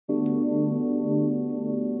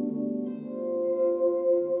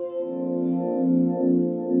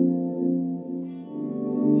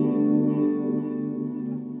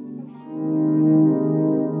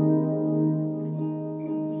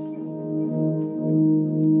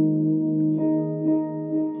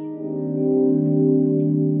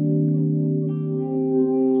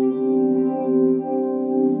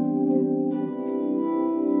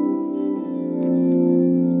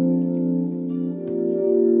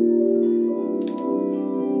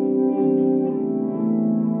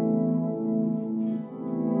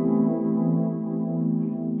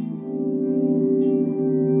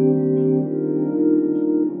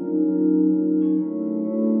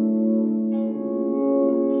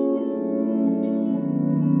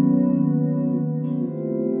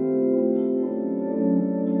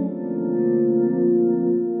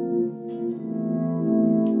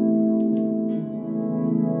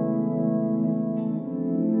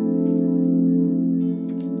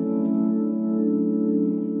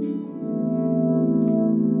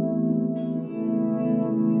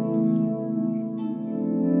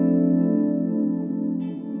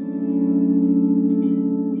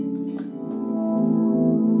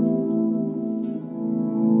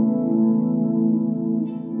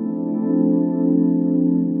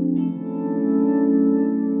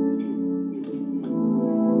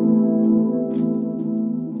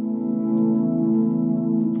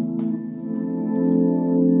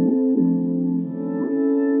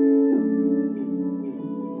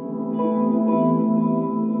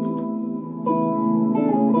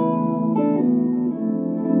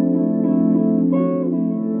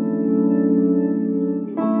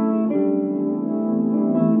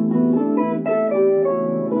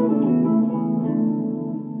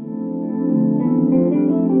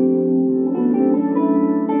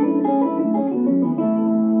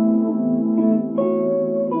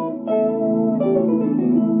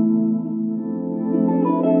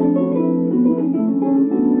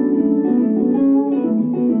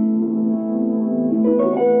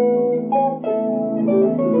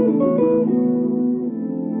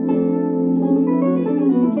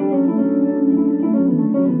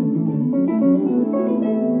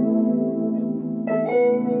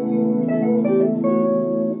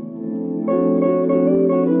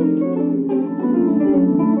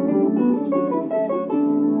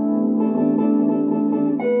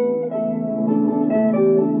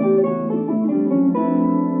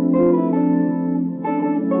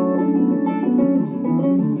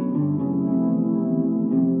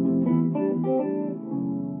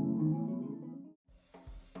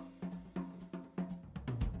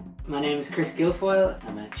My name is Chris Guilfoyle.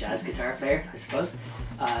 I'm a jazz guitar player, I suppose.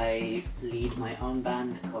 I lead my own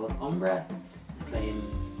band called Umbra. I play in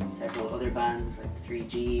several other bands like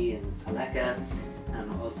 3G and Aleka.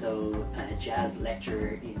 I'm also a jazz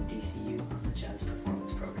lecturer in DCU on the Jazz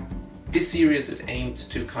Performance Program. This series is aimed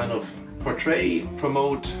to kind of portray,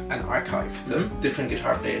 promote and archive the different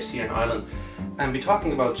guitar players here in Ireland. And we're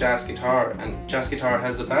talking about jazz guitar, and jazz guitar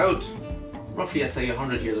has about roughly, I'd say,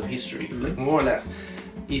 100 years of history, like more or less.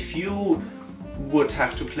 If you would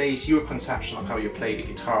have to place your conception of how you play the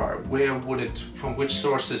guitar, where would it, from which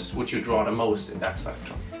sources would you draw the most in that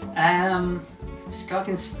spectrum?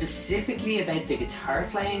 Talking specifically about the guitar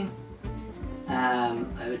playing,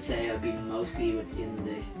 I would say I've been mostly within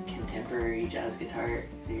the contemporary jazz guitar.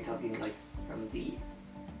 So you're talking like from the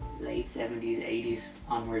late 70s, 80s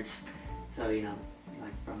onwards. So, you know,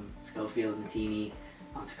 like from Schofield, Matheny,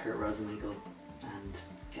 onto Kurt Rosenwinkel and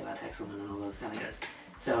Gilad Hexelman and all those kind of guys.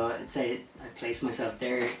 So I'd say I place myself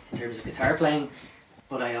there in terms of guitar playing,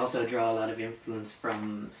 but I also draw a lot of influence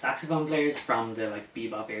from saxophone players from the like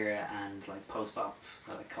bebop era and like post-bop,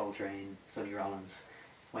 so like Coltrane, Sonny Rollins,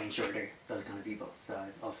 Wayne Shorter, those kind of people. So I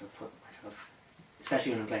also put myself,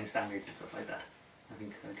 especially when I'm playing standards and stuff like that, I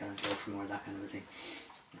think I kind of go for more of that kind of a thing.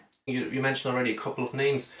 You mentioned already a couple of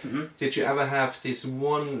names. Did you ever have this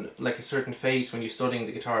one, like a certain phase when you're studying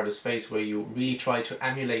the guitar, this phase where you really try to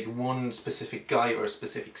emulate one specific guy or a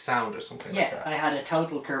specific sound or something like that? Yeah, I had a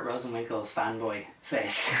total Kurt Rosenwinkel fanboy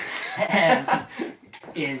phase.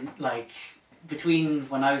 In like, between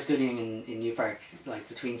when I was studying in New Park, like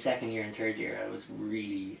between second year and third year, I was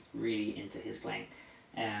really, really into his playing.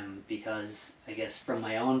 Because I guess from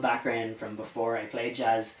my own background, from before I played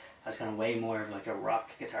jazz, I was kind of way more of like a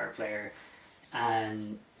rock guitar player,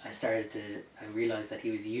 and I realized that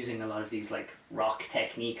he was using a lot of these like rock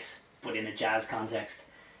techniques but in a jazz context,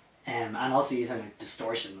 and also using like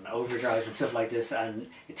distortion and overdrive and stuff like this, and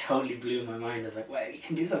it totally blew my mind. I was like, wow, you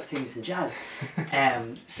can do those things in jazz.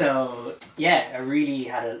 So yeah,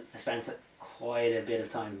 I spent quite a bit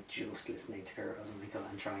of time just listening to Kurt Rosenwinkel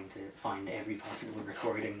and trying to find every possible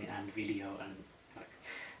recording and video,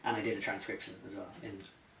 and I did a transcription as well in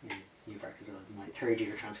New Park as well. My third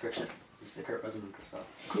year transcription. This is the Kurt Rosenwinkel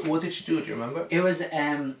stuff. What did you do? Do you remember? It was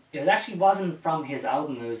actually wasn't from his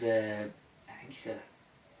album. It was I think he's a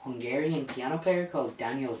Hungarian piano player called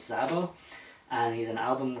Daniel Szabo, and he's an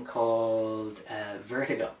album called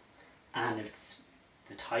Vertigo, and it's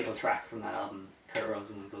the title track from that album. Kurt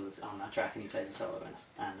Rosenwinkel is on that track and he plays a solo in it,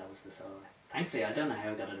 and that was the solo. Thankfully, I don't know how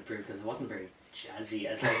I got it approved because it wasn't very jazzy.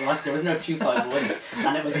 There was no 2-5-1s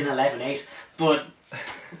and it was in 11/8, but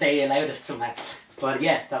they allowed it somehow. But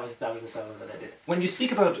yeah, that was the solo that I did. When you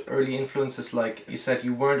speak about early influences, like you said,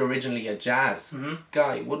 you weren't originally a jazz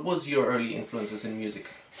guy. What was your early influences in music?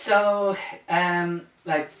 So,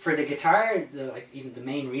 like for the guitar, even the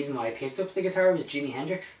main reason why I picked up the guitar was Jimi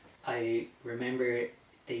Hendrix. I remember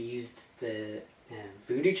they used the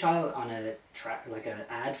Voodoo Child on a track, like an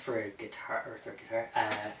ad for a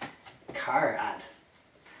car ad.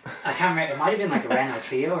 I can't remember, it might have been like a Renault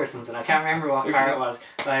Clio or something, I can't remember what car it was,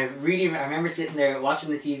 but I remember sitting there watching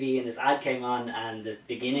the TV and this ad came on and the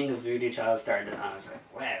beginning of Voodoo Child started and I was like,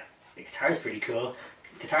 wow, the guitar's pretty cool,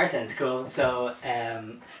 guitar sounds cool. So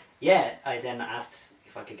yeah, I then asked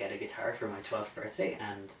if I could get a guitar for my 12th birthday,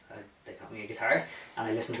 and they got me a guitar, and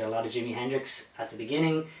I listened to a lot of Jimi Hendrix at the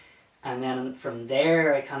beginning, and then from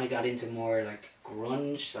there I kind of got into more like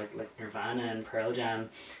grunge, like Nirvana and Pearl Jam.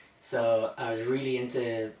 So I was really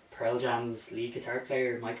into Pearl Jam's lead guitar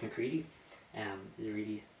player, Mike McCready. He's a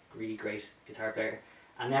really, really great guitar player.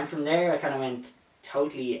 And then from there I kind of went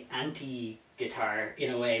totally anti-guitar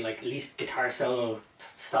in a way, like at least guitar solo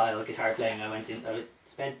style guitar playing. I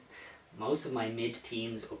spent most of my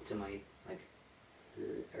mid-teens up to my like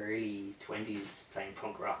early 20s playing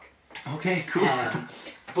punk rock. Okay, cool.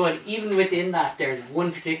 But even within that, there's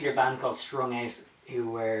one particular band called Strung Out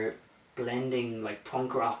who were blending like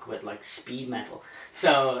punk rock with like speed metal.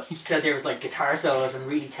 So there was like guitar solos and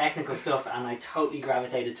really technical stuff, and I totally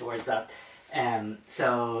gravitated towards that.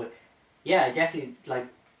 So yeah, I definitely like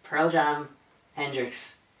Pearl Jam,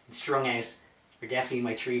 Hendrix, and Strung Out were definitely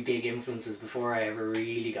my three big influences before I ever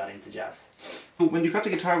really got into jazz. When you got the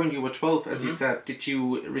guitar when you were 12, as you said, did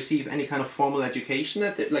you receive any kind of formal education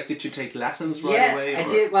at it? Like, did you take lessons right away? Yeah, I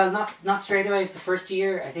did. Well, not straight away. The first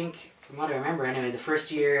year, I think, from what I remember anyway, the first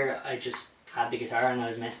year I just had the guitar and I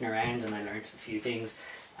was messing around and I learned a few things.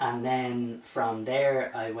 And then from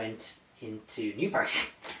there I went into New Park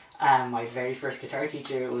My very first guitar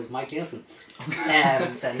teacher was Mike Nielsen.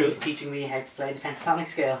 So he was teaching me how to play the pentatonic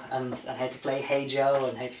scale and how to play Hey Joe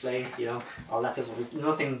and how to play, you know, all that stuff. It was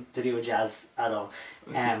nothing to do with jazz at all.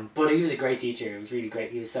 But he was a great teacher. It was really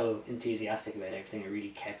great. He was so enthusiastic about everything. It really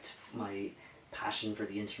kept my passion for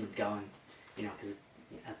the instrument going, you know, because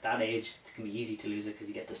at that age it can be easy to lose it because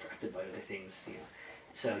you get distracted by other things, you know.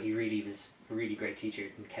 So he really was a really great teacher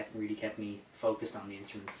and kept me focused on the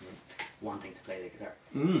instruments and wanting to play the guitar.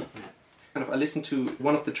 Yeah. Kind of, I listened to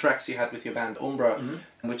one of the tracks you had with your band Umbra,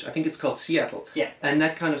 which I think it's called Seattle. Yeah. And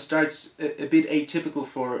that kind of starts a bit atypical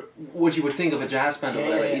for what you would think of a jazz band or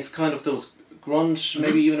whatever. It's kind of those grunge,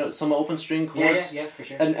 maybe even some open string chords. Yeah, for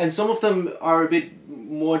sure. And some of them are a bit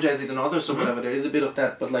more jazzy than others or whatever. There is a bit of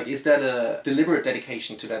that, but like, is that a deliberate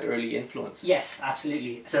dedication to that early influence? Yes,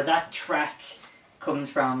 absolutely. So that track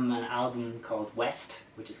comes from an album called West,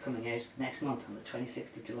 which is coming out next month on the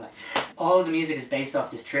 26th of July. All the music is based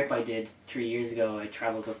off this trip I did 3 years ago. I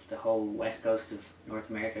travelled up the whole west coast of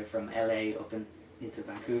North America from LA up into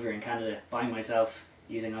Vancouver in Canada by myself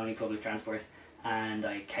using only public transport, and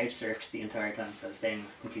I couch surfed the entire time, so I was staying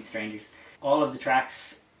with complete strangers. All of the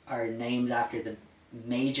tracks are named after the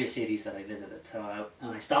major cities that I visited. So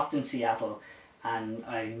I stopped in Seattle, and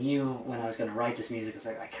I knew when I was going to write this music, I was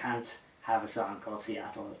like, I can't have a song called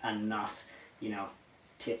Seattle and not, you know,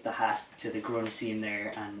 tip the hat to the grunge scene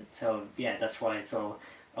there. And so yeah, that's why it's all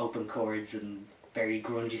open chords and very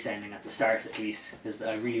grungy sounding at the start, at least, because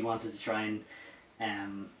I really wanted to try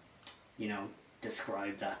and you know,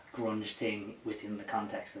 describe that grunge thing within the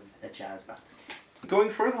context of a jazz band.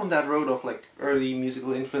 Going further on that road of like early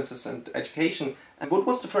musical influences and education, and what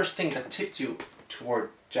was the first thing that tipped you toward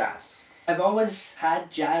jazz? I've always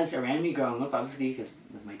had jazz around me growing up, obviously, because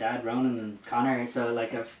with my dad, Ronan, and Connor, so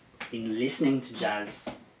like I've been listening to jazz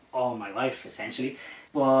all my life, essentially.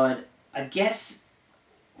 But I guess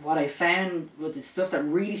what I found with the stuff that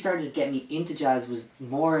really started to get me into jazz was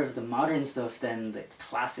more of the modern stuff than the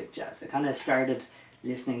classic jazz. I kind of started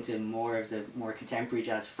listening to more of the more contemporary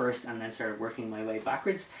jazz first and then started working my way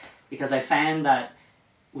backwards, because I found that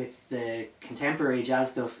with the contemporary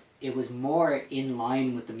jazz stuff, it was more in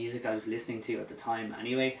line with the music I was listening to at the time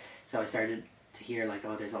anyway. So I started to hear like,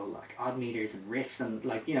 oh, there's all like odd meters and riffs and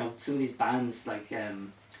like, you know, some of these bands like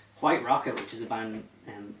White Rocket, which is a band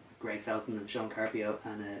Greg Felton and Sean Carpio,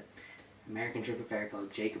 and an American trumpet player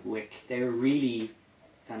called Jacob Wick. They were really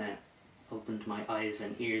kind of opened my eyes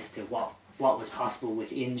and ears to what was possible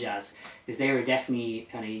within jazz, because they were definitely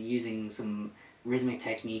kind of using some rhythmic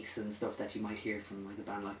techniques and stuff that you might hear from like a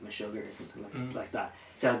band like Meshuggah or something like that.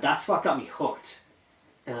 So that's what got me hooked.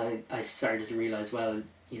 I started to realize, well,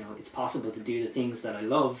 you know, it's possible to do the things that I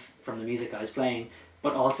love from the music I was playing,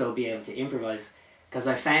 but also be able to improvise. Because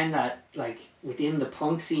I found that like within the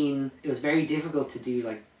punk scene, it was very difficult to do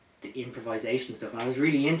like the improvisation stuff. And I was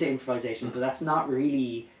really into improvisation, but that's not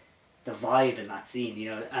really the vibe in that scene,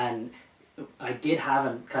 you know. And I did have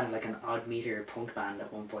a kind of like an odd meter punk band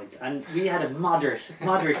at one point, and we had a moderate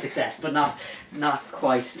success, but not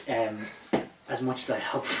quite as much as I'd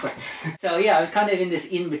hoped for. So yeah, I was kind of in this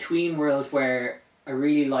in between world where I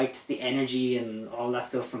really liked the energy and all that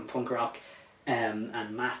stuff from punk rock, and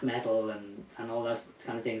math metal and all those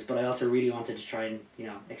kind of things. But I also really wanted to try and, you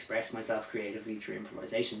know, express myself creatively through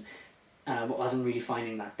improvisation. But wasn't really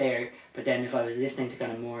finding that there. But then if I was listening to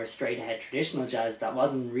kind of more straight ahead traditional jazz, that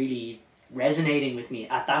wasn't really resonating with me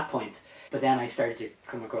at that point. But then I started to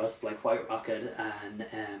come across like White Rocket and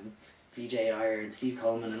Vijay Iyer and Steve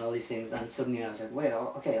Coleman and all these things, and suddenly I was like, wait,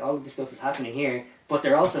 okay, all of this stuff is happening here, but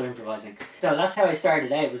they're also improvising. So that's how I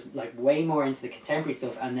started out, was like way more into the contemporary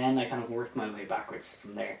stuff, and then I kind of worked my way backwards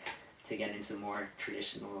from there to get into more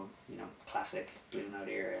traditional, you know, classic Blue Note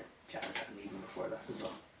era jazz, and even before that as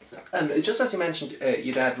well. So. And just as you mentioned,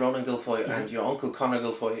 your dad Ronan Guilfoyle and your uncle Conor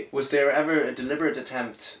Guilfoyle, was there ever a deliberate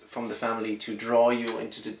attempt from the family to draw you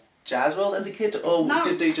into the jazz world as a kid, or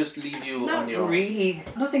did they just leave you on your own? Not really.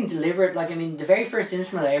 Nothing deliberate. Like, I mean, the very first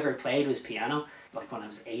instrument I ever played was piano. Like when I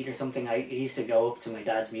was 8 or something, I used to go up to my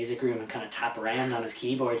dad's music room and kind of tap around on his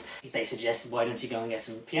keyboard. They suggested, why don't you go and get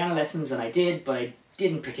some piano lessons, and I did, but I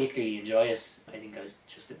didn't particularly enjoy it. I think it was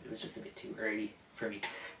just a bit too early for me.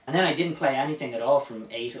 And then I didn't play anything at all from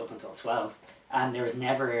 8 up until 12. And there was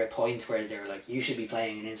never a point where they were like, you should be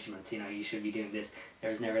playing an instrument, you know, you should be doing this.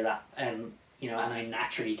 There was never that. You know, and I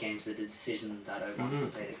naturally came to the decision that I wanted to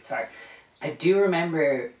play the guitar. I do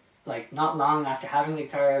remember, like, not long after having the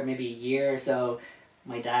guitar, maybe a year or so,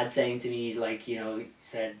 my dad saying to me, like, you know, he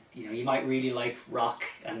said, you know, you might really like rock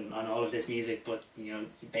and all of this music, but, you know,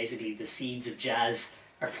 basically the seeds of jazz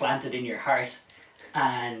are planted in your heart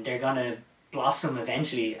and they're going to blossom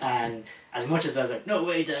eventually. And as much as I was like, no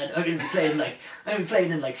way, Dad, I'm gonna be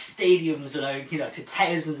playing in like stadiums and to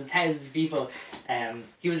thousands and thousands of people.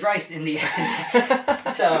 He was right in the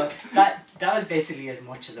end. So that was basically as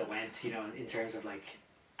much as it went, in terms of like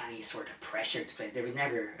any sort of pressure to play. There was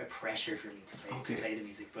never a pressure for me to play the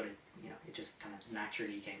music, but it just kind of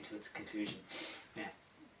naturally came to its conclusion. Yeah.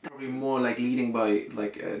 Probably more like leading by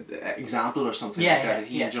like an example or something like that.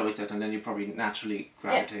 He enjoyed that, and then you probably naturally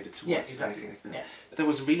gravitated towards anything like that. Yeah. There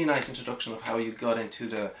was a really nice introduction of how you got into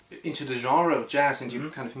the genre of jazz and your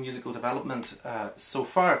kind of musical development so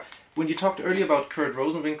far. When you talked earlier about Kurt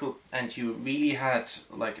Rosenwinkel, and you really had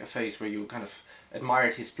like a phase where you kind of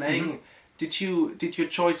admired his playing, did your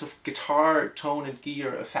choice of guitar tone and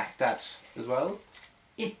gear affect that as well?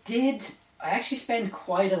 It did. I actually spent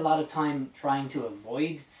quite a lot of time trying to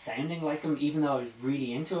avoid sounding like him, even though I was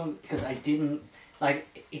really into him, because I didn't,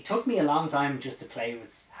 it took me a long time just to play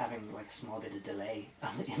with having like a small bit of delay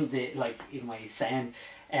in my sound,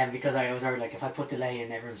 because I was already like, if I put delay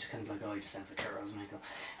in, everyone's just kind of like, oh, he just sounds like Kurt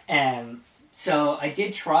Rosenwinkel. So I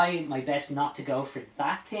did try my best not to go for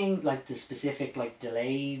that thing, like the specific like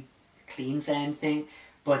delay, clean sound thing,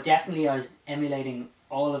 but definitely I was emulating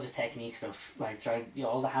all of his technique stuff, like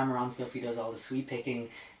all the hammer-on stuff he does, all the sweep picking,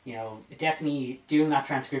 definitely doing that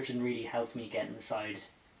transcription really helped me get inside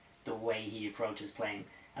the way he approaches playing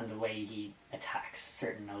and the way he attacks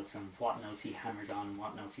certain notes and what notes he hammers on,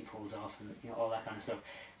 what notes he pulls off, and all that kind of stuff.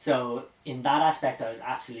 So in that aspect, I was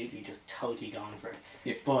absolutely just totally going for it.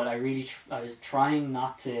 Yeah. But I was trying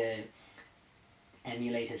not to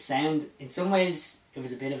emulate his sound. In some ways, it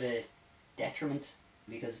was a bit of a detriment,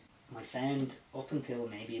 because my sound up until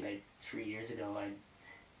maybe about 3 years ago I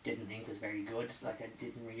didn't think was very good. Like, I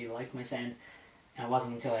didn't really like my sound, and it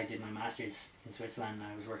wasn't until I did my masters in Switzerland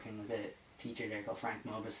and I was working with a teacher there called Frank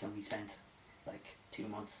Mobus, and we spent like 2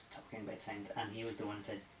 months talking about sound, and he was the one who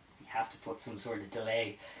said you have to put some sort of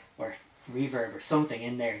delay or reverb or something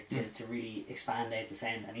in there to really expand out the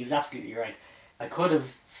sound, and he was absolutely right. I could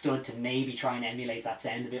have stood to maybe try and emulate that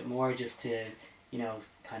sound a bit more, just to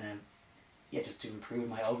just to improve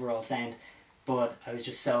my overall sound, but I was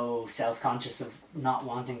just so self-conscious of not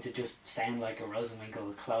wanting to just sound like a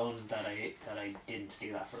Rosenwinkel clone that I didn't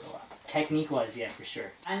do that for a while. Technique-wise, yeah, for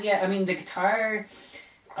sure. And yeah, I mean, the guitar,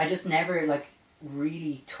 I just never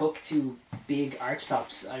really took to big arch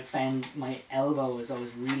tops. I found my elbow was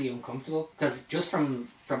always really uncomfortable, because just from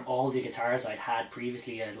all the guitars I'd had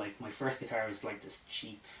previously, my first guitar was like this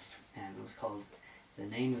cheap, it was called, the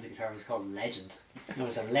name of the guitar was called Legend. It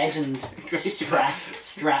was a Legend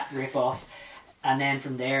Strat rip-off. And then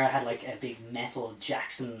from there I had like a big metal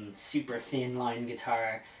Jackson super thin line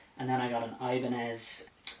guitar. And then I got an Ibanez.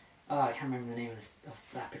 Oh, I can't remember the name of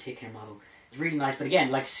that particular model. It's really nice, but again,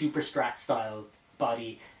 like super Strat style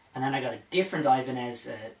body. And then I got a different Ibanez,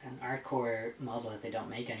 an Artcore model that they don't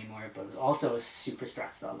make anymore, but it was also a super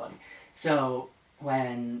Strat style body. So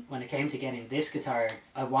when it came to getting this guitar,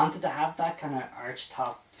 I wanted to have that kind of arch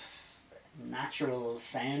top natural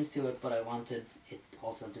sound to it, but I wanted it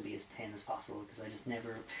also to be as thin as possible, because I just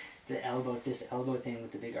never, this elbow thing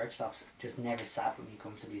with the big arch tops just never sat with me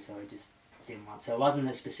comfortably, so I just didn't want. So it wasn't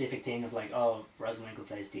a specific thing of like, oh, Rosenwinkel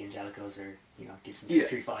plays D'Angelicos or Gibson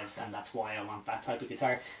 335s, and that's why I want that type of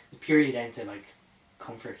guitar. It's purely down to like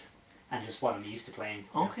comfort and just what I'm used to playing.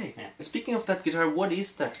 Okay. Yeah. Speaking of that guitar, what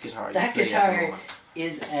is that guitar? That guitar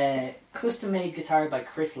is a custom-made guitar by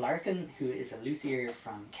Chris Larkin, who is a luthier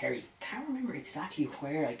from Kerry. Can't remember exactly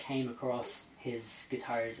where I came across his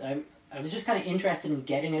guitars. I was just kind of interested in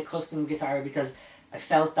getting a custom guitar, because I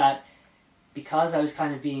felt that because I was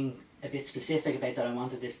kind of being a bit specific about that, I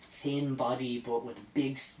wanted this thin body but with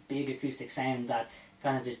big acoustic sound, that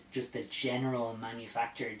kind of just the general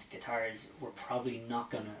manufactured guitars were probably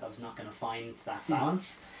I was not gonna find that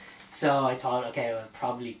balance. So I thought, okay, I'll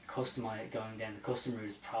probably customize, going down the custom route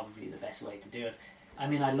is probably the best way to do it. I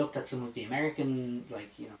mean, I looked at some of the American, like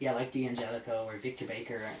D'Angelico or Victor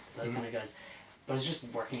Baker, those kind of guys, but it was just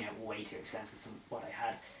working out way too expensive than what I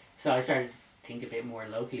had. So I started to think a bit more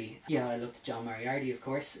locally. I looked at John Moriarty, of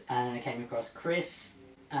course, and I came across Chris,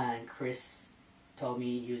 and Chris told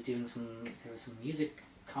me he was doing there was some music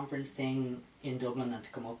conference thing in Dublin, and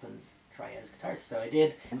to come up and try out his guitars. So I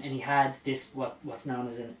did, and he had this what's known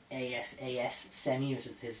as an ASAS Semi, which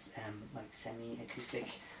is his semi-acoustic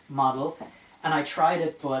model, and I tried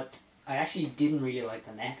it, but I actually didn't really like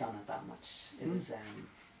the neck on it that much. It was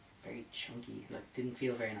very chunky, didn't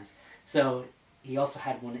feel very nice. So he also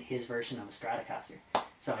had his version of a Stratocaster.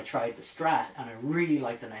 So I tried the Strat, and I really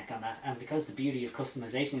liked the neck on that. And because the beauty of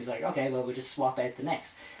customization, he was like, okay, well, we'll just swap out the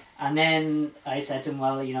necks. And then I said to him,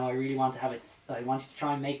 well, I really want to I wanted to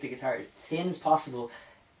try and make the guitar as thin as possible,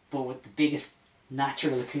 but with the biggest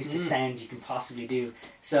natural acoustic sound you can possibly do.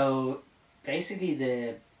 So basically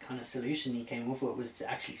the kind of solution he came up with was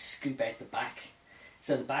to actually scoop out the back.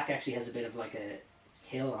 So the back actually has a bit of like a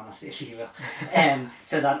hill on it, if you will,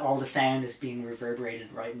 so that all the sound is being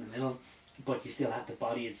reverberated right in the middle, but you still have the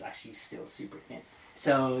body, it's actually still super thin.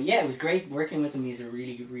 So yeah, it was great working with him. He's a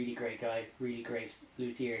really, really great guy, really great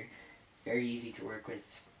luthier, very easy to work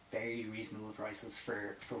with, very reasonable prices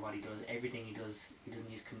for what he does. Everything he does, he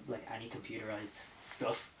doesn't use like any computerized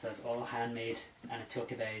stuff, so it's all handmade, and it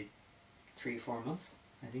took about 3 or 4 months,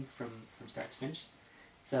 I think, from start to finish.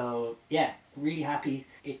 So yeah, really happy.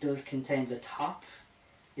 It does contain, the top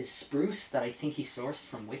is spruce that I think he sourced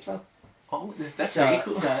from Wicklow. Oh, that's very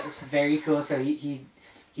cool. So it's very cool. So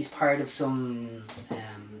he's part of some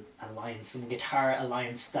alliance, some guitar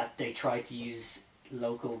alliance that they try to use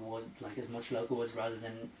local wood, like as much local woods rather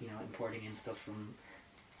than, you know, importing in stuff from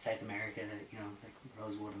South America, you know, like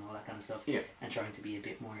rosewood and all that kind of stuff. Yeah. And trying to be a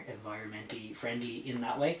bit more environmentally friendly in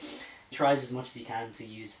that way. He tries as much as he can to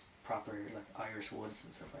use proper like Irish woods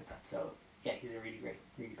and stuff like that. So yeah, he's a really great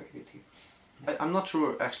luthier. I'm not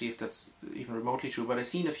sure actually if that's even remotely true, but I've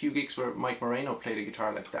seen a few gigs where Mike Moreno played a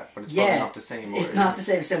guitar like that, but it's probably not the same. It's not the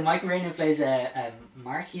same. So Mike Moreno plays a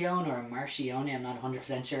Marchione or a Marchione, I'm not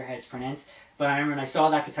 100% sure how it's pronounced, but I remember when I saw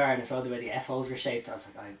that guitar and I saw the way the F-holes were shaped, I was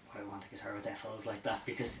like, I want a guitar with F-holes like that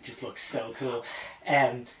because it just looks so cool.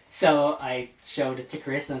 So I showed it to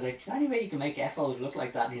Chris and I was like, is there any way you can make F-holes look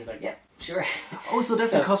like that? And he was like, yeah, sure. Oh, so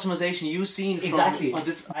that's a customization you've seen from... Exactly.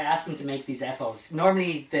 I asked him to make these F-holes.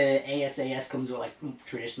 Normally the ASAS comes with like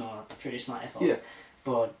traditional F-holes. Yeah.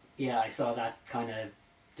 But yeah, I saw that kind of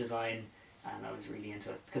design and I was really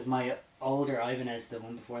into it. Because my older Ibanez, the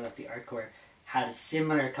one before that, the Artcore, had a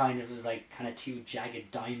similar kind of, it was like kind of 2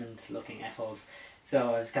 jagged diamond looking F-holes.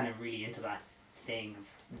 So I was kind of really into that thing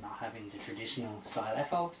of not having the traditional style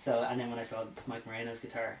F-hole. So, and then when I saw Mike Moreno's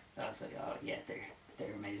guitar, I was like, oh yeah,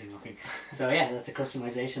 they're amazing looking. So yeah, that's a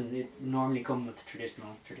customization. It normally comes with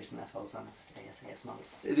traditional F-holes on its ASAS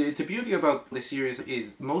models. The beauty about the series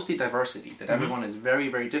is mostly diversity, that everyone is very,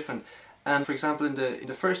 very different. And for example, in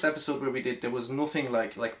the first episode where we did, there was nothing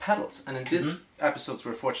like pedals, and in this episodes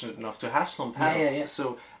we're fortunate enough to have some pedals. Yeah.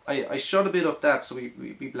 So I shot a bit of that, so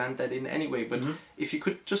we blend that in anyway. But if you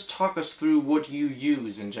could just talk us through what you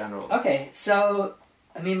use in general. Okay, so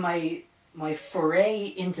I mean my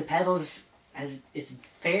foray into pedals it's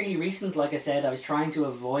fairly recent. Like I said, I was trying to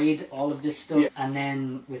avoid all of this stuff, and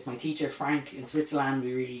then with my teacher Frank in Switzerland,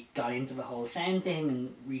 we really got into the whole sound thing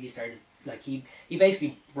and really started. Like he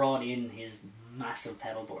basically brought in his massive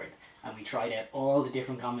pedal board and we tried out all the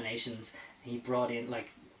different combinations. He brought in like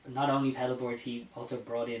not only pedal boards, he also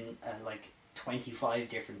brought in like 25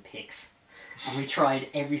 different picks, and we tried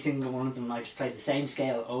every single one of them. I just played the same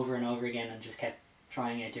scale over and over again and just kept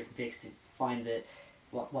trying out different picks to find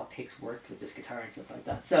what picks worked with this guitar and stuff like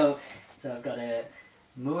that. So I've got a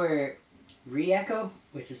Moore Re-Echo,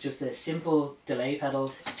 which is just a simple delay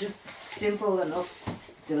pedal. It's just simple enough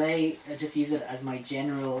delay. I just use it as my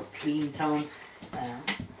general clean tone.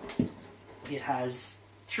 It has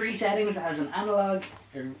 3 settings. It has an analog,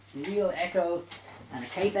 a real echo, and a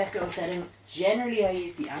tape echo setting. Generally I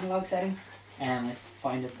use the analog setting, and I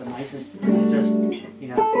find it the nicest. Just, you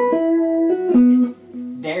know, it's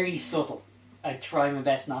very subtle. I try my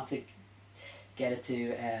best not to get it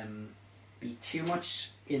to be too much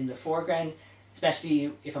in the foreground,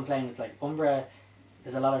 especially if I'm playing with like Umbra.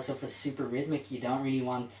 There's a lot of stuff that's super rhythmic. You don't really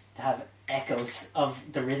want to have echoes of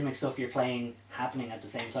the rhythmic stuff you're playing happening at the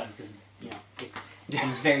same time, because you know it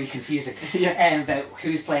becomes very confusing about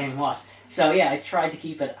who's playing what. So yeah, I try to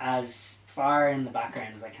keep it as far in the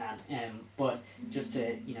background as I can, but just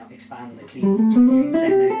to, you know, expand the clean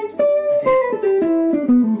sound out a bit.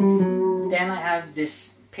 Then I have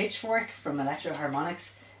this Pitchfork from Electro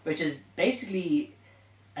Harmonics, which is basically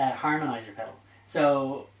a harmonizer pedal.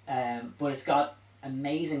 So, but it's got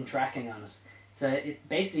amazing tracking on it. So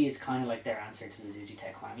it's kind of like their answer to the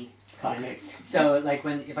Digitech Whammy. Okay. So like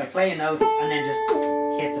if I play a note and then just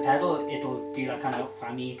hit the pedal, it'll do that kind of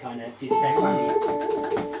whammy, kind of Digitech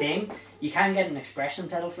Whammy thing. You can get an expression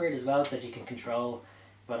pedal for it as well that you can control,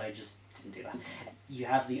 but I just didn't do that. You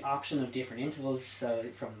have the option of different intervals, so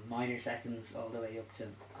from minor seconds all the way up to,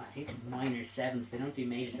 I think, minor sevenths. They don't do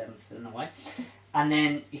major sevenths, I don't know why. And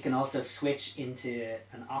then you can also switch into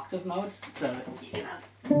an octave mode, so you can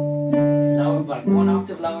have like 1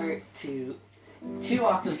 octave lower to 2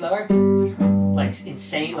 octaves lower, like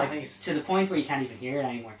insane, like nice. To the point where you can't even hear it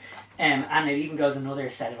anymore. And it even goes another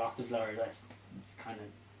set of octaves lower. It's kind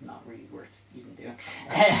of not really worth even doing.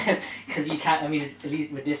 Because you can't, I mean, at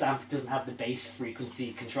least with this amp, it doesn't have the bass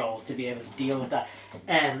frequency control to be able to deal with that.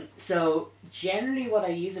 So generally what I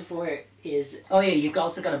use it for is, oh yeah, you've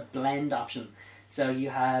also got a blend option. So you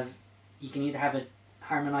can either have it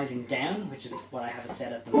harmonizing down, which is what I have it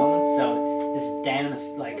set at the moment. So this is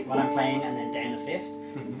down, like what I'm playing, and then down a fifth.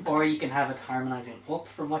 Mm-hmm. Or you can have it harmonizing up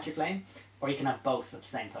from what you're playing, or you can have both at the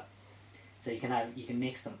same time. So you can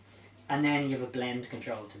mix them. And then you have a blend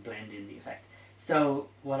control to blend in the effect. So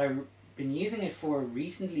what I've been using it for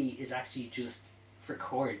recently is actually just for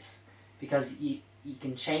chords, because you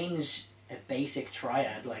can change a basic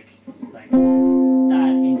triad like that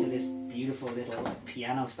into this beautiful little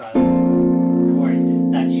piano style chord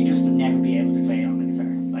that you just would never be able to play on the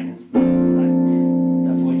guitar. Like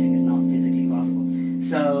that voicing is not physically possible.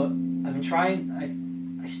 So I've been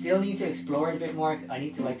trying. I still need to explore it a bit more. I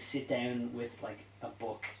need to like sit down with like a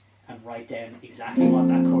book and write down exactly what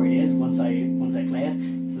that chord is once I play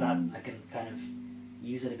it, so that I can kind of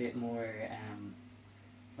use it a bit more.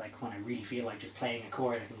 Like when I really feel like just playing a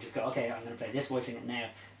chord, I can just go, okay, I'm going to play this voicing it now.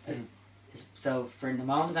 So for the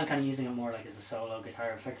moment, I'm kind of using it more like as a solo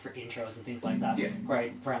guitar, like for intros and things like that,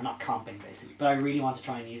 where I'm not comping basically. But I really want to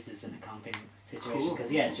try and use this in a comping situation,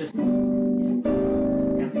 because it's just got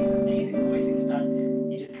these amazing voicings that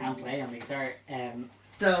you just can't play on the guitar.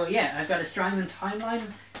 So yeah, I've got a Strymon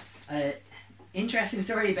Timeline. Interesting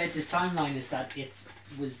story about this timeline is that it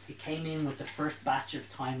came in with the first batch of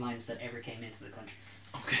timelines that ever came into the country.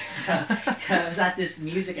 Okay. So I was at this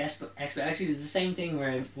music expo. Actually, it was the same thing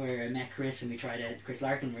where I met Chris and we tried out Chris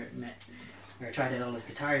Larkin. Where I tried out all his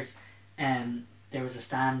guitars. There was a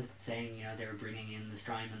stand saying they were bringing in the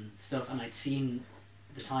Strymon stuff, and I'd seen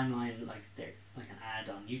the timeline like an ad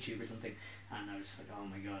on YouTube or something, and I was just like, oh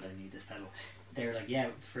my god, I need this pedal. They were like, yeah,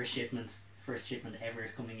 the first shipment ever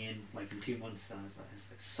is coming in like in 2 months, and I was like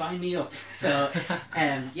sign me up. So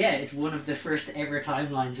yeah, it's one of the first ever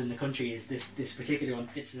timelines in the country is this particular one.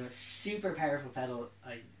 It's a super powerful pedal.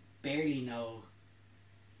 I barely know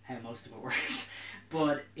how most of it works,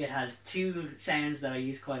 but it has two sounds that I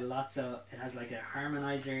use quite a lot. So it has like a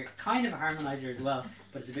harmonizer, kind of a harmonizer as well,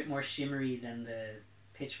 but it's a bit more shimmery than the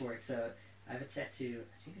Pitchfork. So I have it set to,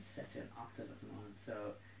 I think it's set to an octave at the moment.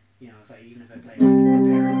 So if I play like a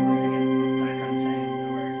power chord, I get background sound.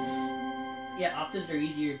 Or octaves are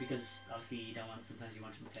easier because obviously sometimes you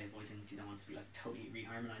want to play voicing, but you don't want to be like totally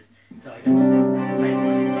reharmonized. So I can play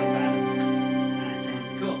voicings like that, and it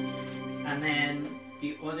sounds cool. And then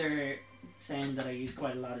the other sound that I use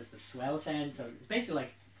quite a lot is the swell sound. So it's basically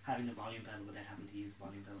like having a volume pedal without having to use a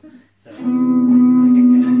volume pedal. So I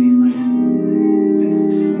can get these nice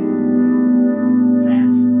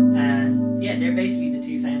sounds, and they're basically the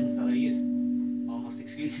two sounds that I use almost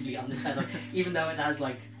exclusively on this pedal, even though it has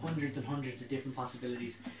like hundreds and hundreds of different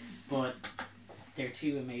possibilities. But they're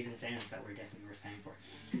two amazing sounds that were definitely worth paying for.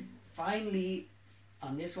 Finally,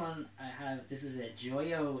 on this one, this is a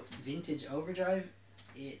Joyo Vintage Overdrive.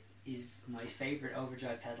 It is my favourite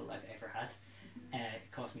overdrive pedal I've ever had.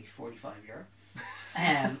 It cost me €45.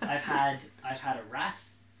 I've had a Rat,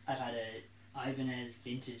 I've had a Ibanez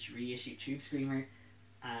Vintage reissue Tube Screamer,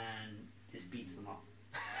 and this beats them all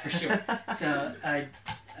for sure. So I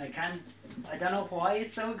don't know why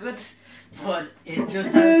it's so good, but it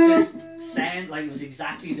just has this sound. Like, it was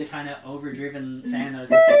exactly the kind of overdriven sound I was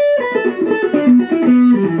like.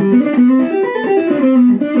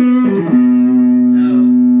 So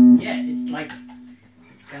yeah,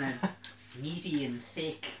 it's kind of meaty and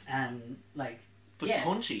thick and but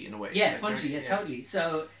punchy in a way. Yeah, like punchy. Yeah, totally.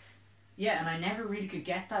 So yeah, and I never really could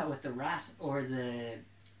get that with the Rat or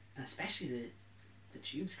especially the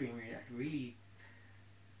Tube Screamer. I really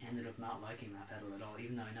ended up not liking that pedal at all,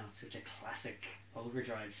 even though I know it's such a classic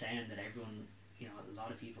overdrive sound that everyone, a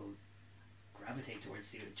lot of people gravitate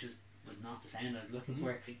towards. It just was not the sound I was looking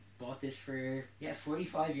for. I bought this for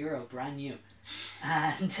 €45, brand new,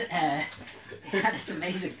 and it's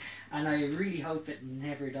amazing, and I really hope it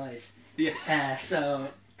never dies. So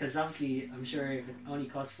because obviously I'm sure if it only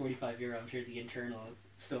costs €45, I'm sure the internal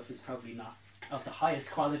stuff is probably not of the highest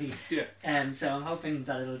quality. So I'm hoping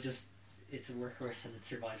that it's a workhorse and it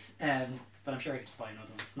survives. But I'm sure I could just buy another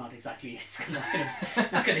one. It's not exactly,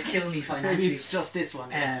 not going to kill me financially. Maybe it's just this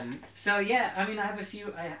one. So yeah, I mean, I have a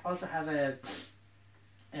few. I also have an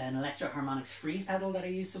Electro Harmonix freeze pedal that I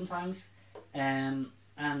use sometimes, and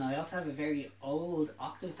I also have a very old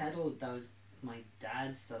octave pedal that was my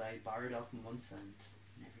dad's that I borrowed off him once and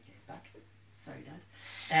never gave back. Sorry,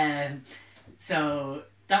 Dad. So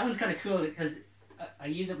that one's kind of cool because I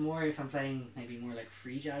use it more if I'm playing maybe more like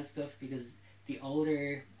free jazz stuff, because the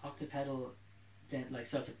older octave pedal,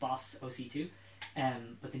 so it's a Boss OC2,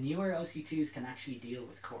 But the newer OC2s can actually deal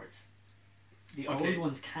with chords. The Okay. old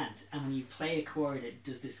ones can't, and when you play a chord, it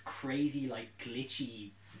does this crazy, like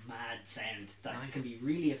glitchy, mad sound that Nice. can be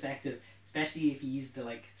really effective, especially if you use the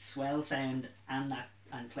like swell sound and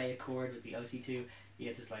play a chord with the OC2. You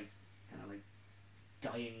get this like kind of like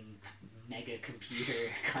dying mega computer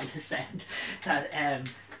kind of sound that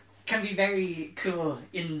can be very cool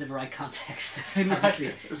in the right context.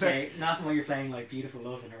 Obviously, not when you're playing like Beautiful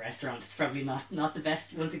Love in a restaurant. It's probably not the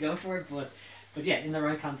best one to go for, but yeah, in the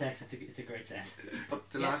right context, it's a great sound. But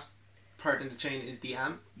the Yeah. last part in the chain is the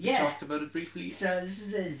amp. Yeah. You talked about it briefly. So this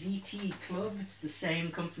is a ZT Club. It's the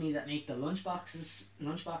same company that make the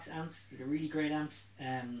Lunchbox amps. They're really great amps.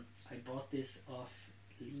 I bought this off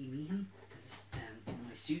Lee Meehan, one of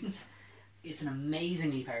my students. It's an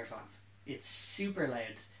amazingly powerful amp. It's super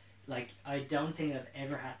loud. Like, I don't think I've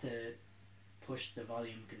ever had to push the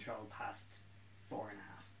volume control past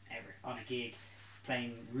 4.5 ever on a gig,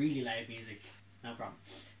 playing really loud music, no problem.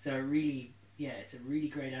 So it's a really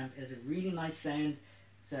great amp. It has a really nice sound.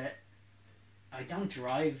 So I don't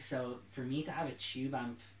drive, so for me to have a tube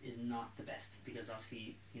amp is not the best, because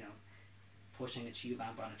obviously, pushing a tube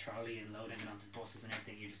amp on a trolley and loading it onto buses and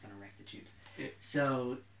everything, you're just going to wreck the tubes. Yeah.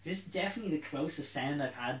 So this is definitely the closest sound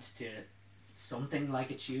I've had to something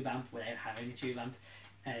like a tube amp without having a tube amp.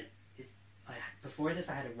 Before this,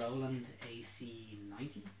 I had a Roland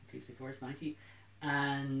AC90, Acoustic Force 90,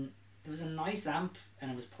 and it was a nice amp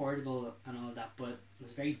and it was portable and all that, but it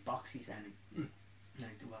was very boxy sounding.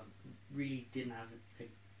 Like, didn't have a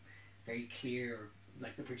very clear,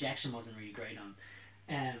 like the projection wasn't really great on.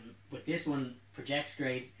 But this one projects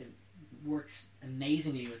great. It works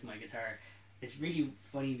amazingly with my guitar. It's really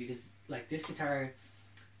funny because like this guitar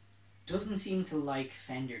doesn't seem to like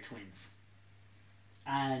Fender Twins,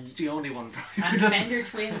 and It's the only one. and Fender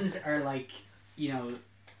Twins are like, the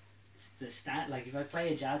like if I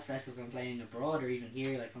play a jazz festival, if I'm playing abroad, or even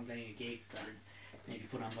here, like if I'm playing a gig that is maybe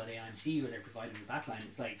put on by the IMC where they're providing the backline,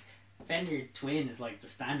 it's like Fender Twin is like the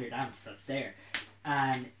standard amp that's there,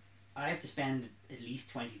 and I have to spend at least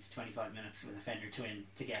 20 to 25 minutes with a Fender Twin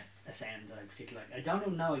to get a sound that I particularly like. I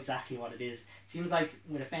don't know exactly what it is. It seems like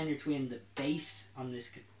with a Fender Twin, the bass on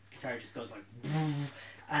this guitar just goes like,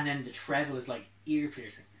 and then the treble is like ear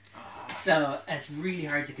piercing. So it's really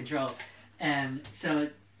hard to control. So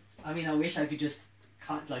I mean, I wish I could just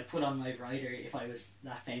like put on my rider if I was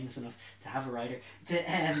that famous enough to have a rider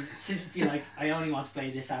to be like, I only want to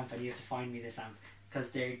play this amp and you have to find me this amp,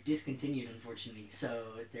 because they're discontinued unfortunately, so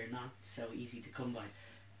they're not so easy to come by.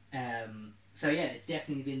 So yeah, it's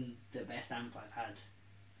definitely been the best amp I've had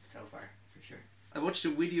so far, for sure. I watched a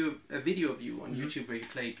video of you on YouTube where you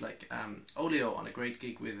played like Oleo on a great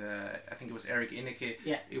gig with I think it was Eric Ineke.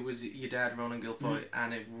 Yeah. It was your dad, Ronan Guilfoyle,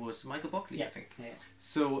 and it was Michael Buckley, Yeah. I think. Yeah.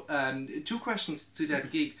 So two questions to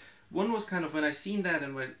that gig. One was kind of when I seen that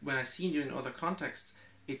and when I seen you in other contexts,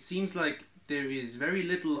 it seems like there is very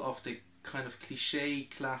little of the kind of cliche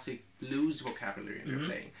classic blues vocabulary in your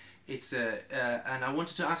playing. It's and I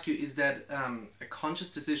wanted to ask you, is that a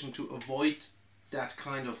conscious decision to avoid that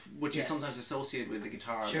kind of what you sometimes associate with the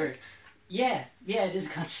guitar? Sure. Like, Yeah, it is a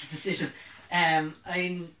conscious decision.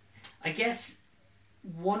 I guess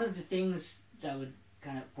one of the things that would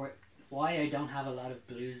kind of why I don't have a lot of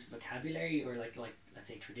blues vocabulary, or like let's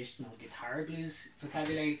say traditional guitar blues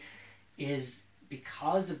vocabulary, is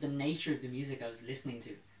because of the nature of the music I was listening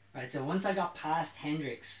to. Right, so once I got past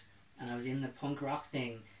Hendrix and I was in the punk rock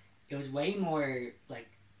thing, it was way more like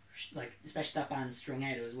especially that band Strung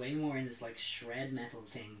Out, it was way more in this like shred metal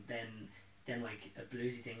thing than like a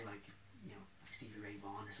bluesy thing like like Stevie Ray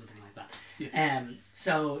Vaughan or something like that. Yeah.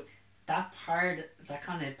 So that kind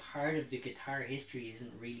of part of the guitar history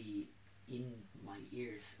isn't really in my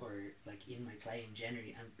ears or like in my playing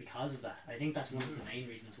generally, and because of that, I think that's one of the main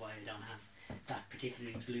reasons why I don't have that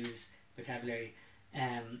particularly blues vocabulary.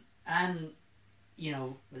 And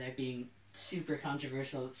without being super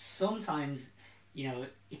controversial, sometimes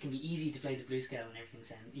it can be easy to play the blues scale and everything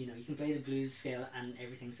sounds, you can play the blues scale and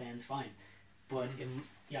everything sounds fine, but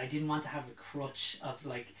I didn't want to have a crutch of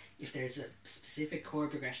like, if there's a specific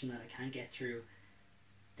chord progression that I can't get through,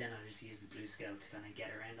 then I'll just use the blues scale to kind of get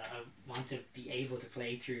around that. I want to be able to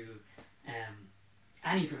play through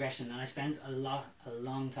any progression, and I spent a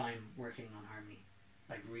long time working on harmony,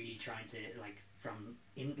 like really trying to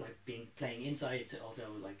playing inside to also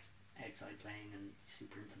like outside playing and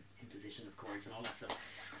superimposition of chords and all that stuff.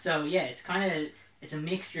 So yeah, it's a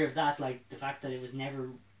mixture of that, like the fact that it was never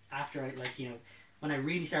after when I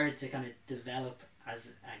really started to kind of develop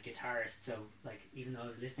as a guitarist. So like, even though I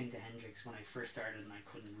was listening to Hendrix when I first started and I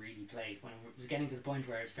couldn't really play, when I was getting to the point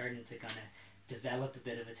where I was starting to kind of develop a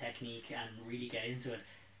bit of a technique and really get into it,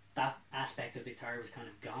 that aspect of the guitar was kind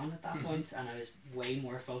of gone at that point, and I was way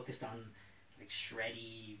more focused on like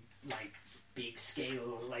shreddy, like big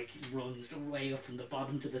scale, like runs way up from the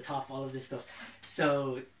bottom to the top, all of this stuff.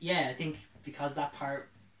 So yeah, I think because that part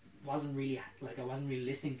wasn't really like, I wasn't really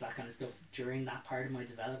listening to that kind of stuff during that part of my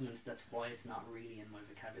development, that's why it's not really in my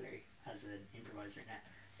vocabulary as an improviser now.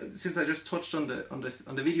 Since I just touched on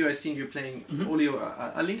the video I seen you playing Olio,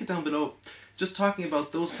 I'll link it down below. Just talking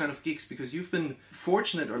about those kind of gigs, because you've been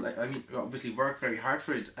fortunate, or like, I mean, obviously worked very hard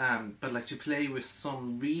for it, but like to play with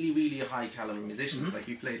some really high caliber musicians. Like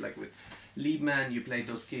you played like with Liebman, you played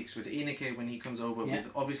those gigs with Ineke when he comes over, with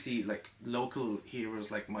obviously like local heroes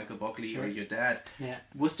like Michael Buckley or your dad.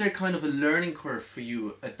 Was there kind of a learning curve for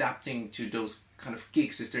you adapting to those kind of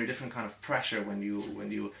gigs? Is there a different kind of pressure when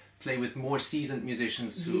you play with more seasoned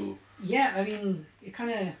musicians who... Yeah, I mean,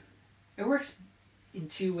 it works in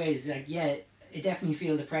two ways. Like, yeah, I definitely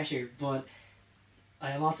feel the pressure, but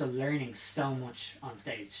I am also learning so much on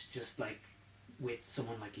stage, just like with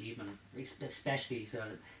someone like Liebman, especially. So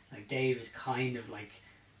like Dave is kind of like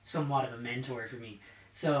somewhat of a mentor for me.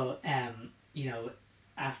 So you know,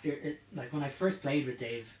 after like when I first played with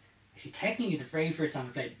Dave, actually technically the very first time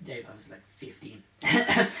I played Dave, I was like 15.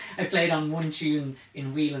 I played on one tune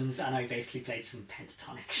in Whelan's and I basically played some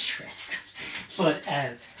pentatonic shreds. But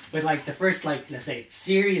like the first, like, let's say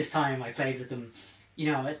serious time I played with him,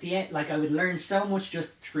 you know, at the end, like I would learn so much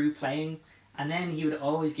just through playing, and then he would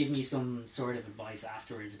always give me some sort of advice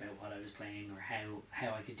afterwards about what I was playing or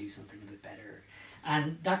how I could do something a bit better.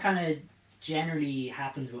 And that kind of generally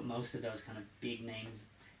happens with most of those kind of big name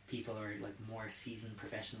people or like more seasoned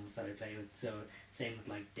professionals that I play with. So same with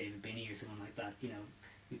like David Binney or someone like that. You know,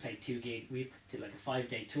 we played 2 gigs, we did like a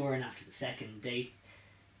 5-day tour, and after the second date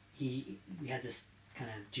we had this kind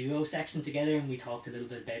of duo section together, and we talked a little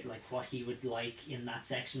bit about like what he would like in that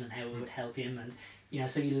section and how it would help him, and you know,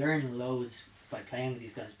 so you learn loads by playing with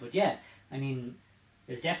these guys. But yeah, I mean,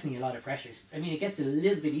 there's definitely a lot of pressures. I mean, it gets a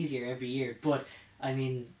little bit easier every year, but I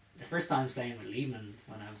mean, the first time I was playing with Liebman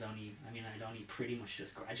when I'd only pretty much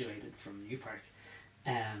just graduated from New Park.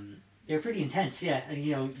 They're pretty intense, yeah. And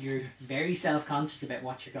you know, you're very self-conscious about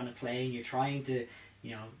what you're going to play, and you're trying to,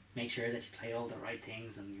 you know, make sure that you play all the right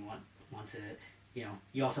things, and you want to, you know,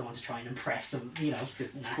 you also want to try and impress them, you know,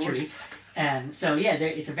 because naturally. So yeah,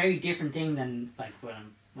 it's a very different thing than like when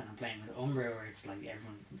I'm playing with Umbra, where it's like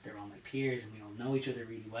everyone, they're all my peers and we all know each other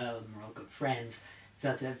really well and we're all good friends.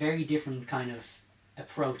 So it's a very different kind of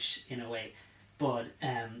approach in a way. But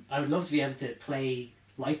I would love to be able to play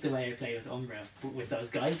like the way I play with Umbra with those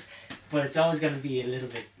guys, but it's always going to be a little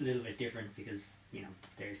bit different, because you know,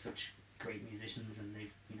 they're such great musicians and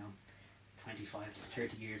they've, you know, 25 to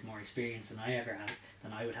 30 years more experience than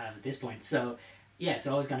I would have at this point. So yeah, it's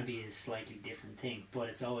always going to be a slightly different thing, but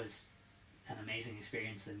it's always an amazing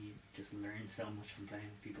experience, and you just learn so much from playing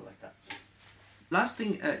with people like that. Last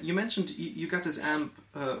thing, you mentioned you got this amp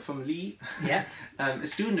from Lee, a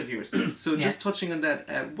student of yours. So just touching on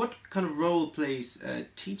that, what kind of role plays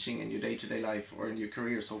teaching in your day-to-day life or in your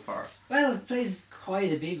career so far? Well, it plays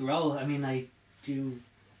quite a big role. I mean, I do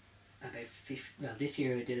about this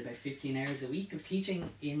year I did about 15 hours a week of teaching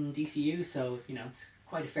in DCU, so you know, it's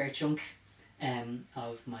quite a fair chunk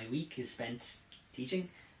of my week is spent teaching.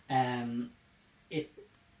 It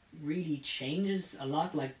really changes a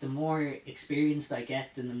lot. Like, the more experienced I get,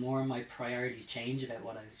 then the more my priorities change about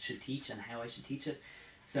what I should teach and how I should teach it.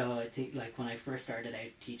 So I think, like, when I first started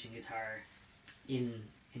out teaching guitar in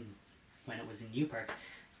when it was in New Park,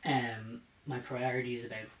 my priorities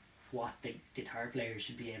about what the guitar players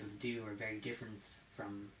should be able to do are very different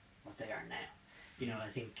from what they are now. You know, I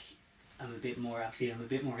think I'm a bit more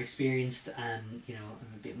experienced, and you know,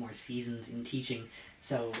 I'm a bit more seasoned in teaching,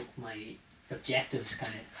 so my objectives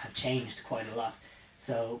kind of have changed quite a lot.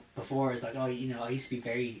 So before it's like, oh, you know, I used to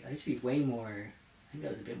be way more, I think I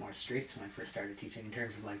was a bit more strict when I first started teaching, in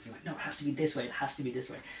terms of like, no, it has to be this way, it has to be this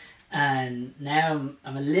way. And now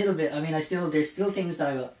I'm a little bit, I mean, there's still things that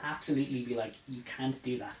I will absolutely be like, you can't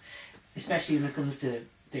do that. Especially when it comes to,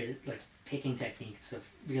 there's like picking technique and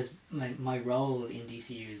stuff, because my role in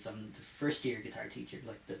DCU is I'm the first year guitar teacher,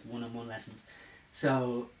 like the one-on-one lessons.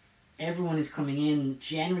 So everyone is coming in,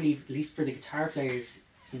 generally, at least for the guitar players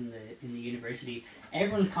in the university,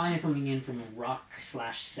 everyone's kind of coming in from a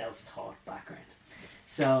rock/self-taught background.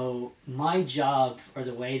 So my job, or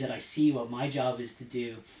the way that I see what my job is to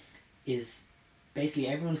do, is basically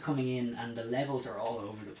everyone's coming in and the levels are all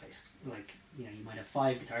over the place. Like, you know, you might have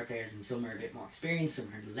 5 guitar players and some are a bit more experienced, some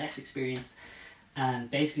are less experienced, and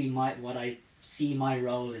basically what I see my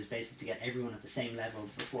role is basically to get everyone at the same level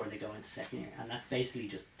before they go into second year, and that's basically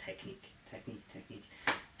just technique. technique.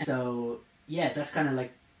 And so yeah, that's kind of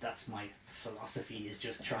like, that's my philosophy, is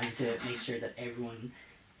just trying to make sure that everyone,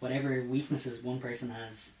 whatever weaknesses one person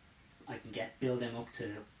has, I can build them up to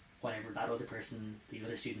whatever that other person, the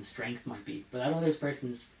other student's strength might be. But that other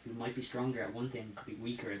person's, who might be stronger at one thing, could be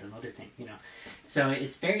weaker at another thing, you know. So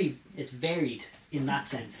it's varied in that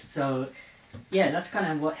sense. So yeah, that's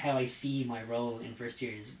kind of how I see my role in first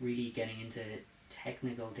year, is really getting into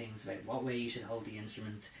technical things about what way you should hold the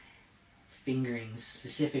instrument, fingerings,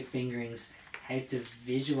 specific fingerings, how to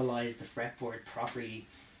visualize the fretboard properly,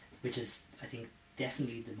 which is, I think,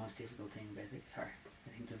 definitely the most difficult thing about the guitar. I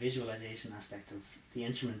think the visualization aspect of the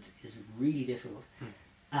instrument is really difficult.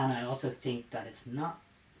 And I also think that it's not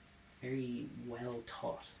very well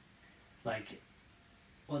taught. Like,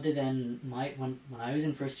 other than when I was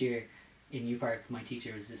in first year in New Park, my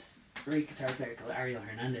teacher was this great guitar player called Ariel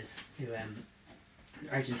Hernandez, who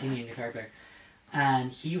Argentinian guitar player,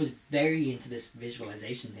 and he was very into this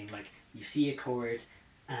visualization thing. Like, you see a chord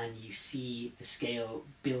and you see the scale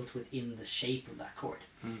built within the shape of that chord,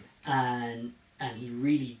 and he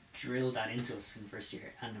really drilled that into us in first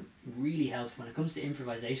year, and it really helped when it comes to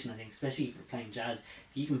improvisation. I think, especially for playing jazz,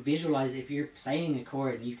 if you can visualize, if you're playing a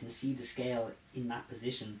chord and you can see the scale in that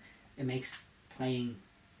position, it makes playing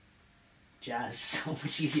jazz so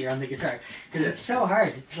much easier on the guitar, because it's so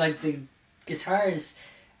hard. It's like the guitars,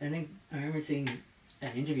 I think I remember seeing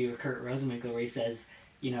an interview with Kurt Rosenwinkel where he says,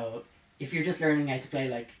 you know, if you're just learning how to play,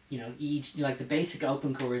 like, you know, like the basic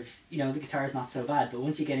open chords, you know, the guitar is not so bad, but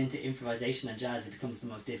once you get into improvisation and jazz, it becomes the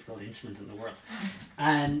most difficult instrument in the world.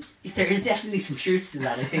 And there is definitely some truth to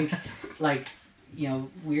that. I think, like, you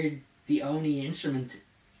know, we're the only instrument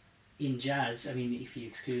in jazz, I mean, if you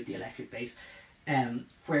exclude the electric bass,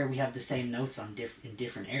 where we have the same notes on in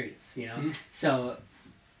different areas, you know. So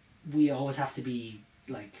we always have to be,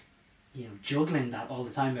 like, you know, juggling that all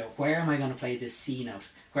the time about, where am I going to play this C note?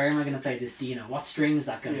 Where am I going to play this D note? What string is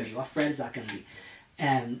that going to be? What fret is that going to be?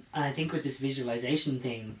 And I think with this visualization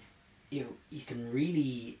thing, you can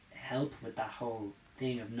really help with that whole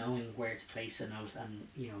thing of knowing where to place a note, and,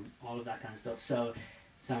 you know, all of that kind of stuff. So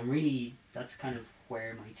I'm really, that's kind of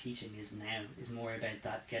where my teaching is now, is more about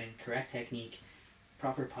that, getting correct technique,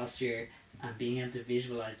 proper posture, and being able to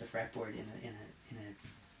visualize the fretboard in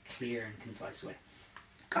a clear and concise way.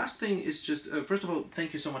 Last thing is just, first of all,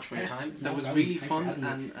 thank you so much for your time. That was problem. really Thanks fun, for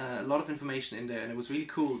having and a lot of information in there, and it was really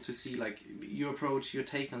cool to see, like, your approach, your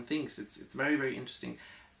take on things. It's very, very interesting.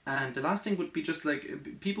 And the last thing would be just, like,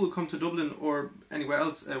 people who come to Dublin or anywhere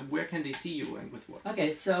else, where can they see you and with what?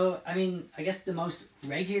 Okay, so, I mean, I guess the most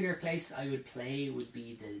regular place I would play would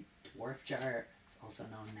be the Dwarf Jar, also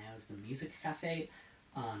known now as the Music Cafe,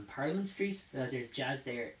 on Parliament Street. There's jazz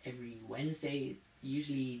there every Wednesday.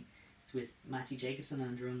 Usually it's with Matthew Jacobson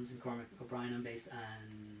on drums and Cormac O'Brien on bass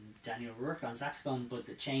and Daniel Rourke on saxophone, but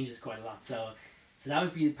it changes quite a lot. So that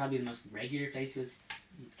would be probably the most regular place you'd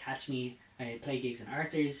catch me. I play gigs in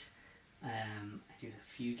Arthur's. I do a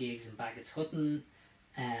few gigs in Baggett's Hutton.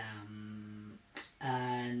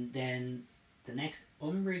 And then the next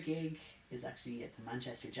Umbra gig is actually at the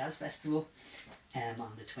Manchester Jazz Festival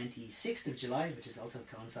on the 26th of July, which is also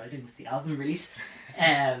coinciding with the album release.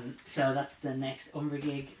 So that's the next Umbra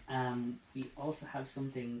gig. We also have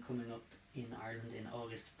something coming up in Ireland in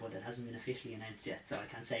August, but it hasn't been officially announced yet, so I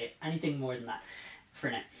can't say anything more than that for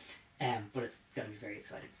now. But it's going to be very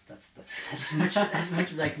exciting. That's as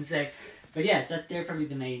much as I can say. But yeah, they're probably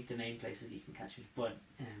the main places you can catch me. But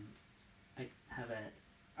I have a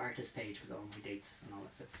artist page with all my dates and all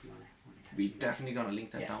that stuff if you want to catch me. We're definitely going to link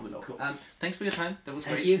that down below. Cool. Thanks for your time. That was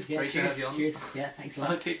Thank great. you. Yeah, great cheers, to have you on. Cheers. Yeah, thanks a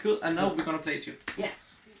lot. Okay, cool. And now we're going to play it to you. Yeah.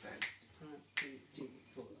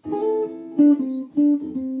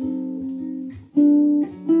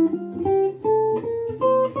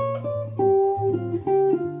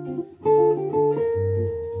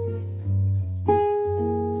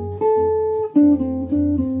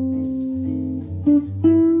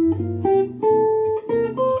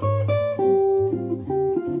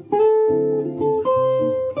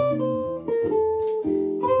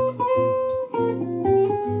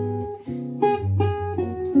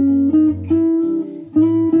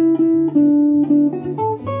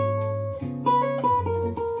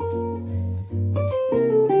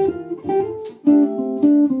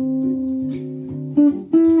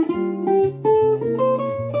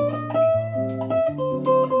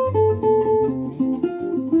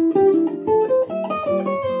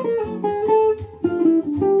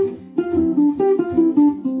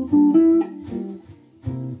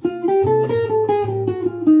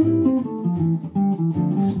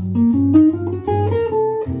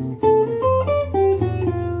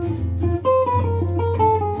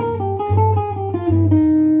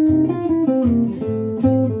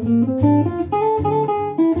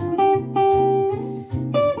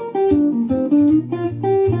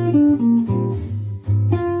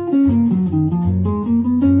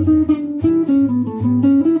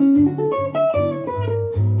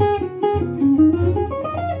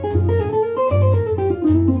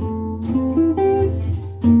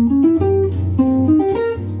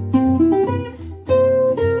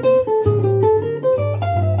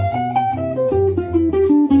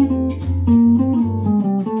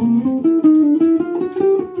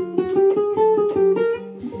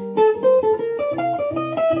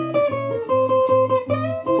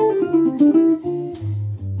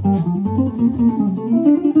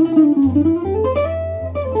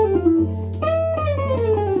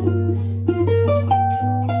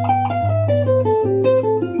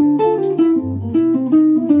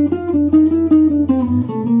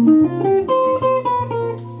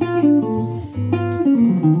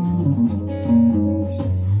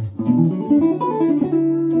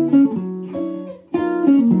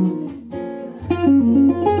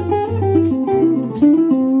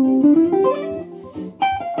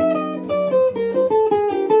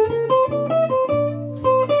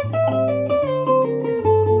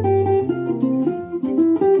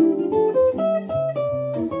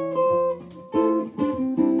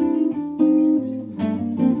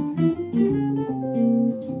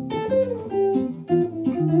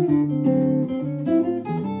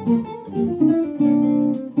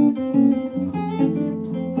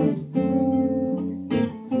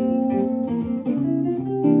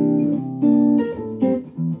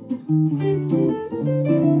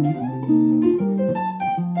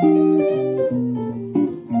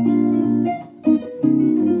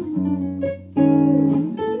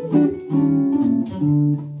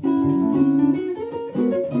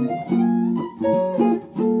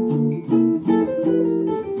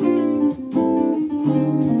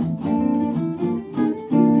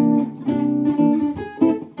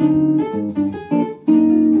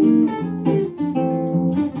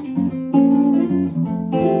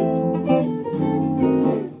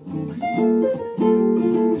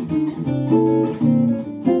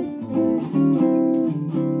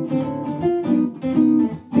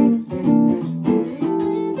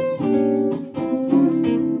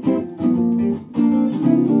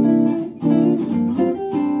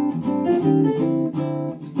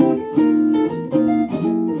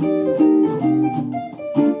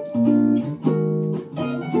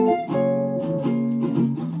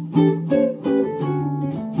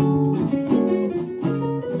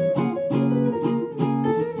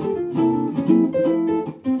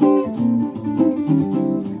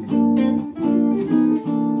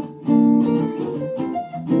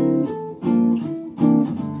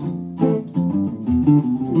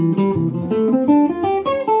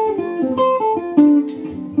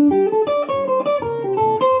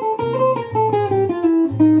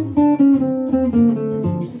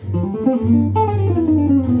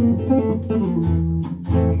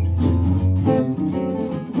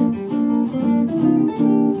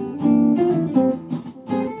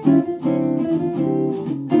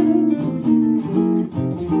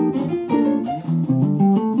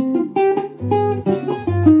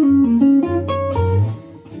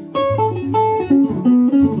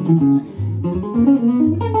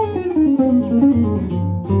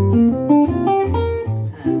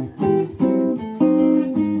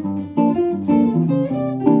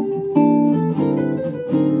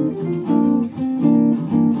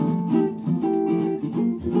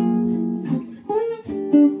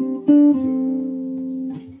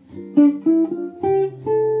 you.